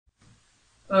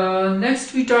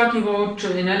Next we talk about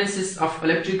analysis of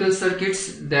electrical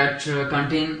circuits that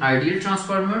contain ideal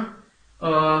transformer.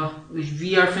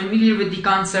 We are familiar with the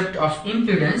concept of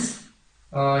impedance.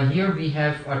 Here we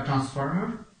have a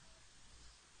transformer,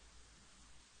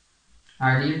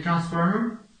 ideal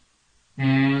transformer,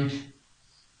 and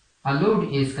a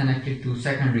load is connected to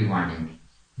secondary winding,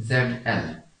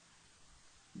 ZL.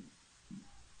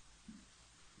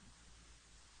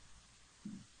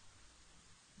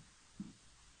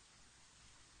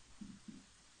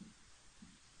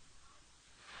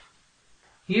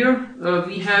 Here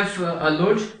we have a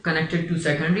load connected to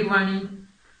secondary winding.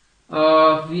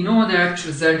 We know that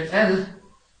ZL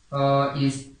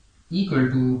is equal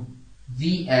to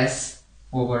Vs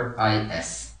over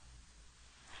Is.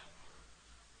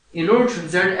 A load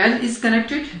ZL is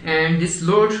connected, and this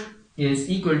load is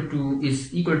equal to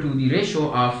the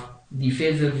ratio of the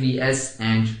phasor Vs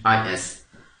and Is.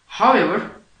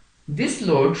 However, this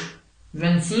load,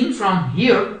 when seen from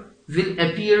here, will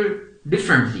appear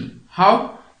differently.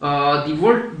 How?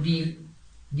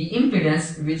 The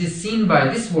impedance which is seen by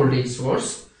this voltage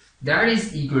source, that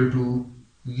is equal to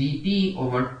Vp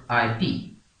over Ip.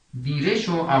 The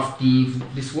ratio of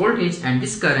this voltage and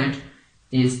this current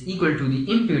is equal to the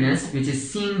impedance which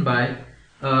is seen by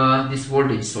this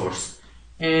voltage source.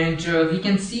 And we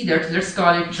can see that, let's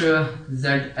call it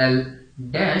ZL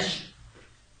dash,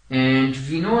 and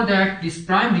we know that this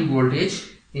primary voltage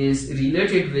is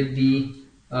related with the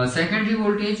secondary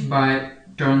voltage by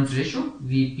turns ratio.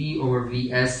 Vp over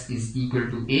Vs is equal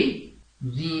to A.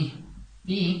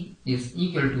 Vp is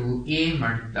equal to A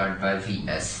multiplied by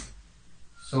Vs.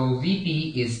 So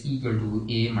Vp is equal to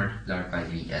A multiplied by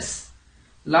Vs.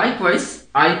 Likewise,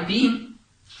 Ip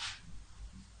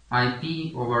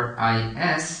over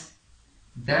Is,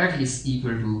 that is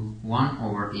equal to 1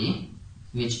 over A,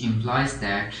 which implies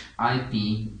that Ip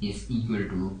is equal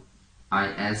to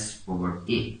Is over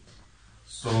A.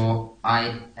 So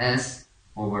Is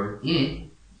over A,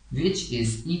 which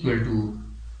is equal to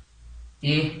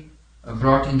A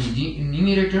brought in the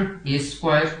numerator, A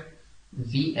square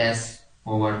Vs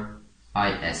over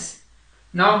Is.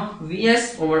 Now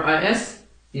Vs over Is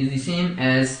is the same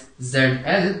as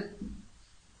ZL,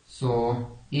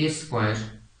 so A square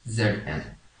ZL.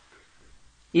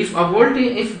 If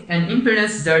an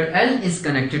impedance ZL is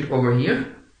connected over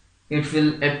here, it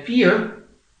will appear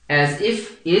as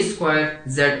if A square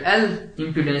ZL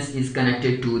impedance is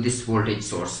connected to this voltage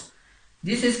source.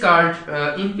 This is called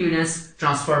impedance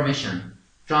transformation.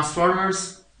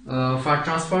 For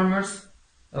transformers,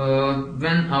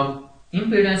 when a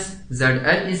impedance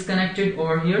ZL is connected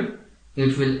over here,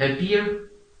 it will appear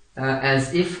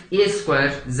as if A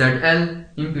square ZL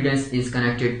impedance is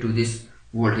connected to this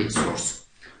voltage source.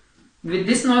 With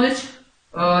this knowledge,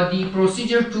 the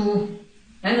procedure to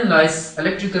analyze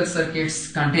electrical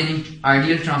circuits containing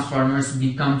ideal transformers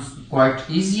becomes quite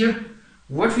easier.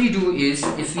 What we do is,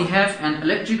 if we have an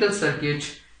electrical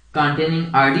circuit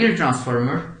containing ideal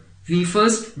transformer, we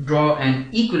first draw an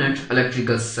equivalent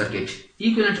electrical circuit.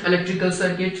 Equivalent electrical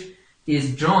circuit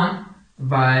is drawn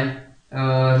by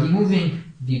removing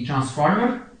the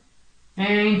transformer,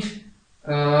 and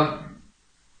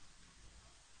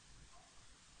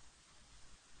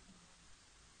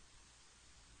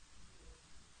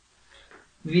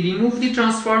we remove the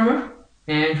transformer,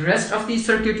 and rest of the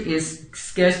circuit is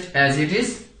sketched as it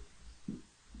is.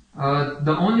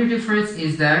 The only difference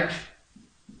is that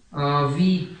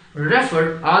we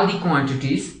refer all the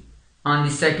quantities on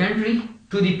the secondary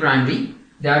to the primary.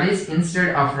 That is,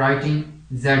 instead of writing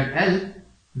ZL,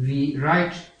 we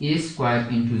write A square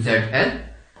into ZL.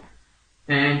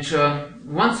 And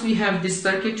once we have this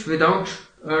circuit without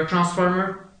a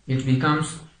transformer, it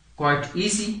becomes quite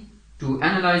easy to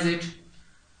analyze it.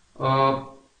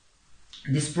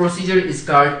 This procedure is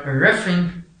called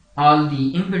referring all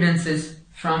the impedances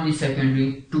from the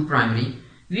secondary to primary.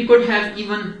 We could have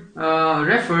even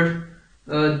referred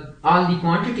all the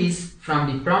quantities from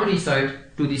the primary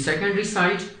side to the secondary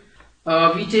side.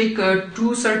 We take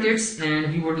two circuits,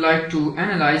 and we would like to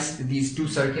analyze these two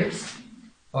circuits.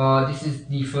 This is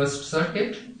the first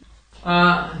circuit.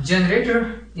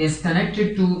 Generator is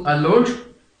connected to a load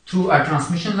through a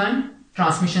transmission line.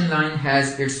 Transmission line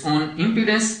has its own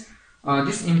impedance.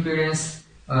 This impedance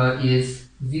is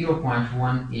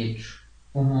 0.18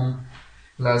 ohm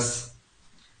plus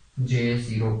j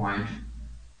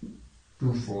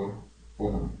 0.24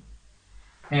 ohm,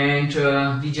 and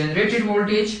the generated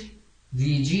voltage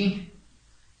Vg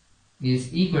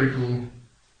is equal to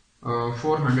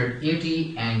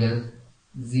 480 angle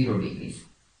 0 degrees,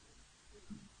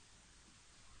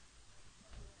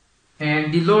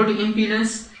 and the load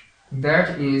impedance,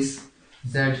 that is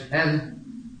ZL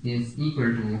is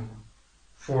equal to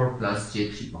 4 plus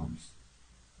J3 ohms.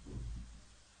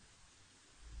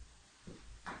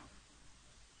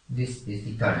 This is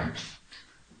the current.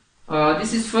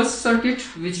 This is first circuit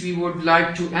which we would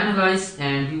like to analyze,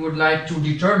 and we would like to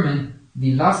determine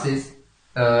the losses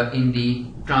in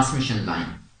the transmission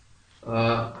line.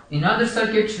 Another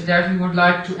circuit that we would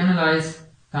like to analyze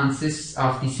consists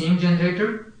of the same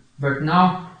generator, but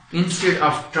now instead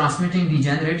of transmitting the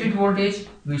generated voltage,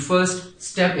 we first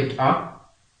step it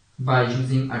up by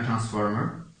using a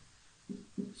transformer.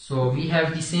 So we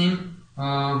have the same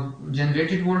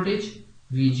generated voltage.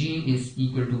 Vg is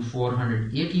equal to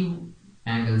 480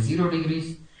 angle 0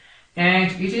 degrees, and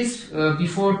it is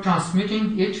before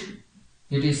transmitting it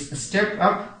is stepped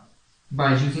up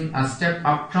by using a step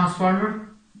up transformer.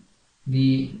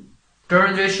 The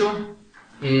turn ratio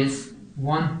is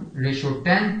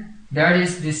 1:10. That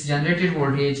is, this generated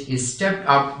voltage is stepped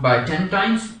up by 10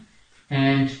 times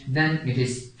and then it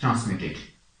is transmitted.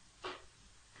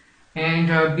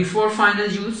 And before final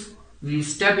use, we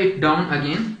step it down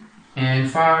again,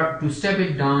 and to step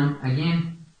it down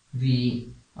again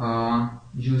we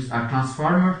use a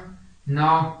transformer,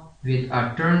 now with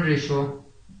a turn ratio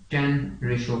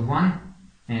 10:1,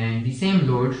 and the same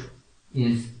load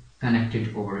is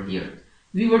connected over here.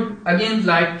 We would again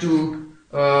like to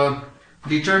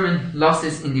determine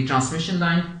losses in the transmission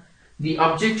line. The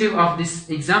objective of this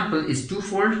example is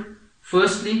twofold.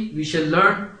 Firstly, we shall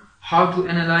learn how to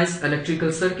analyze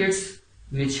electrical circuits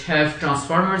which have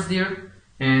transformers there,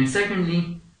 and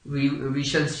secondly, we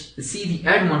shall see the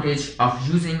advantage of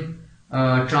using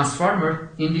a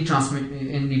transformer in the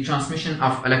transmission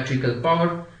of electrical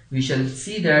power. We shall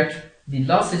see that the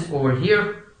losses over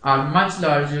here are much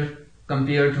larger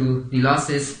compared to the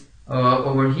losses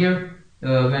over here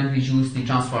when we use the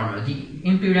transformer. The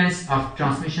impedance of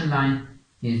transmission line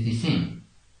is the same.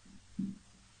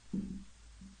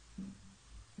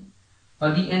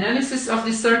 The analysis of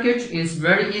this circuit is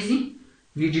very easy.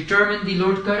 We determine the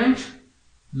load current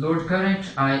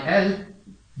IL,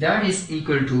 that is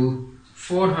equal to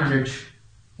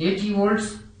 480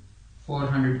 volts,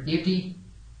 480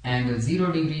 angle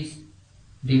 0 degrees,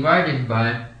 divided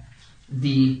by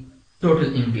the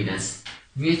total impedance,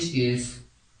 which is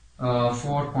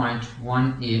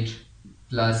 4.18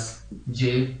 plus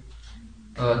J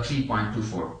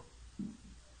 3.24.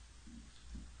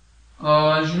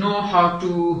 You know how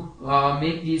to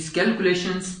make these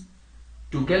calculations.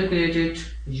 To calculate it,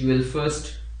 you will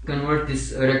first convert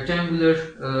this rectangular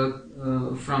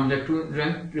from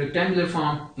rectangular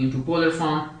form into polar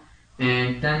form,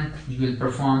 and then you will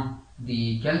perform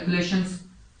the calculations.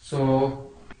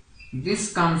 So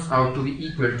this comes out to be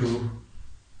equal to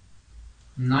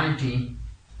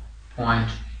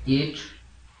 90.8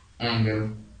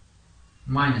 angle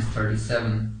minus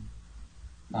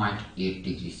 37.8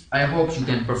 degrees. I hope you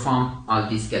can perform all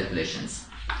these calculations.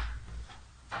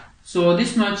 So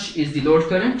this much is the load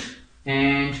current.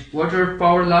 And what are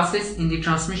power losses in the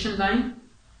transmission line?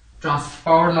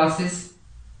 Power losses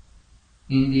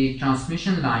in the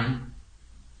transmission line,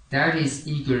 that is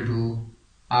equal to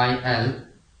IL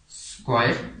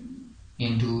square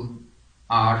into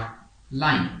R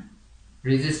line,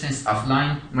 resistance of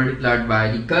line multiplied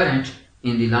by the current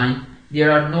in the line.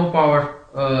 There are no power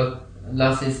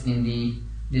losses in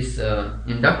this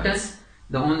inductance.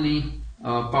 The only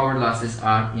power losses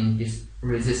are in this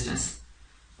resistance.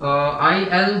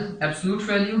 IL absolute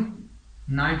value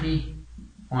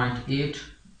 90.8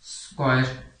 square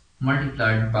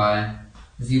multiplied by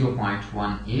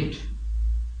 0.18,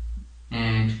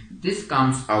 and this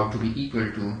comes out to be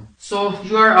equal to. So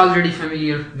you are already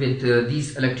familiar with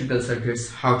these electrical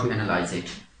circuits, how to analyze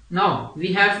it. Now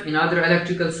we have another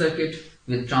electrical circuit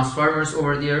with transformers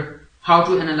over there. How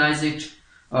to analyze it?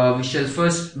 We shall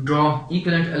first draw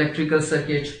equivalent electrical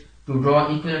circuit. To draw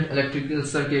equivalent electrical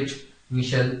circuit, we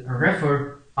shall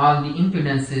refer all the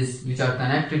impedances which are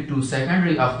connected to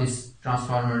secondary of this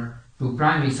transformer to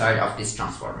primary side of this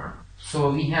transformer. So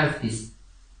we have this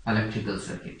electrical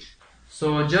circuit.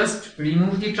 So just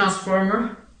remove the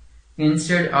transformer.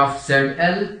 Instead of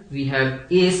ZL, we have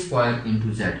A square into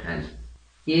ZL.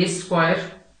 A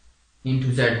square into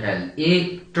ZL.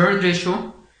 A turn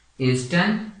ratio is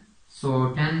 10.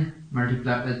 So 10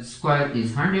 multiplied square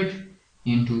is 100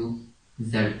 into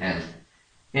ZL.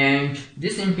 And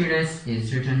this impedance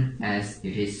is written as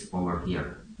it is over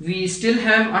here. We still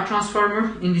have a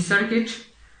transformer in the circuit,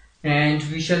 and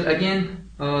we shall again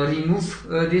remove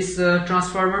this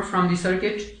transformer from the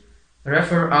circuit,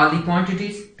 refer all the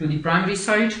quantities to the primary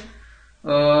side,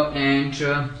 and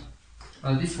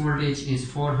this voltage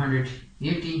is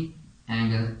 480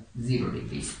 angle 0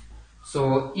 degrees.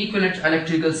 So equivalent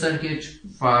electrical circuit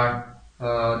for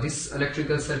this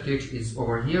electrical circuit is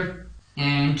over here,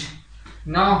 and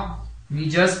now we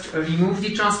just remove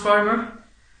the transformer,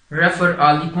 refer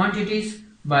all the quantities.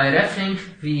 By referring,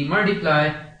 we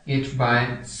multiply it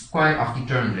by square of the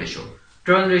turn ratio.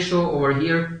 Turn ratio over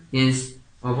here is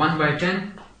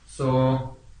 1/10.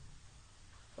 So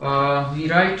we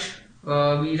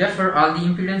refer all the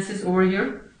impedances over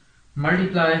here,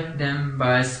 multiply them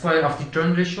by square of the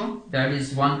turn ratio, that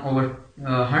is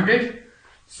 1/100.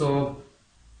 So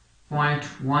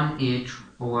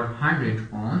 0.18/100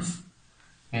 ohms,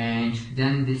 and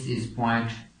then this is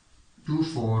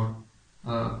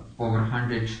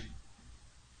 0.24/100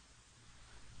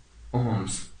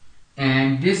 ohms,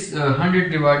 and this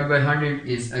 100 divided by 100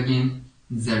 is again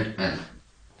ZL.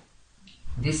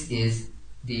 This is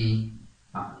the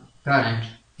current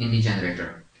in the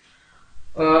generator.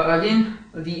 Again,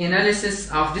 the analysis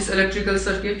of this electrical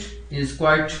circuit is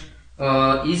quite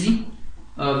easy.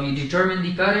 We determine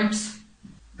the currents.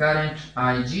 Current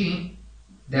IG,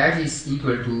 that is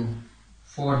equal to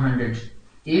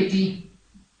 480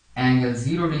 angle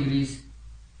 0 degrees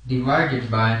divided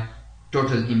by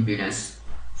total impedance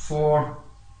 4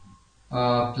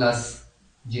 plus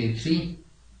J3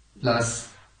 plus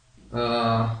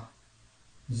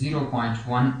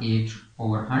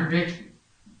 0.18/100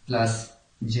 plus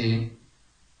J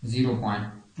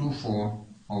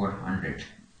 0.24/100,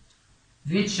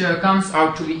 which comes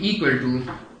out to be equal to,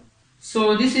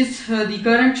 so this is the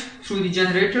current through the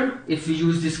generator if we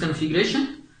use this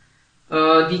configuration.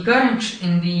 The current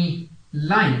in the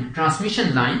line,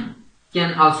 transmission line,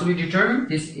 can also be determined.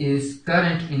 This is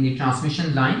current in the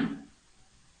transmission line,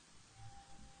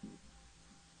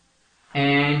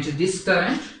 and this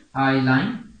current I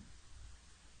line,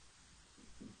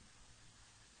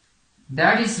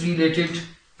 that is related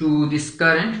to this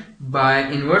current by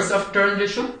inverse of turn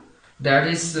ratio. That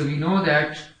is, we know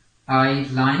that I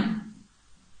line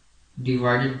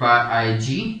divided by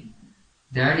IG,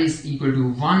 that is equal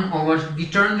to 1/the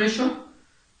turn ratio.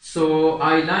 So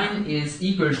I line is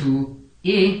equal to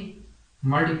A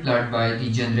multiplied by the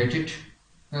generated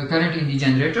current in the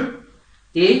generator.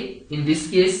 A in this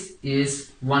case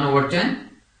is 1/10.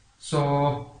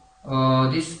 So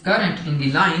this current in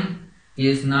the line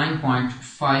is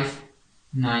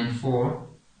 9.594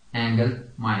 angle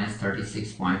minus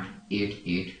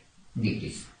 36.88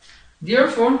 degrees.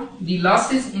 Therefore, the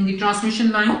losses in the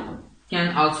transmission line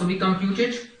can also be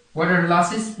computed. What are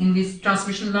losses in this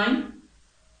transmission line?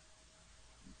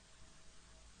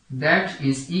 That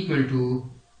is equal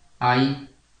to I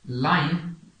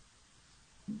line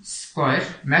square,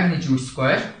 magnitude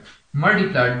square,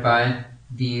 multiplied by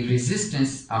the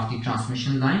resistance of the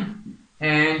transmission line,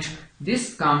 and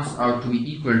this comes out to be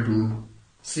equal to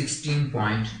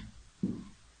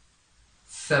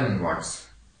 16.7 watts.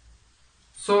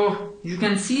 So you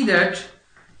can see that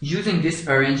using this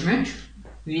arrangement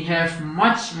we have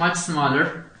much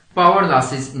smaller power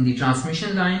losses in the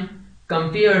transmission line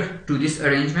compared to this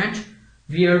arrangement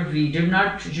where we did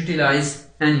not utilize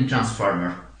any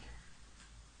transformer.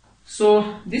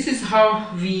 So this is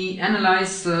how we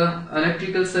analyze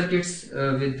electrical circuits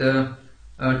with the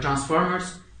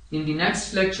transformers. In the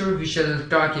next lecture we shall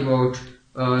talk about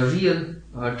real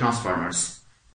transformers.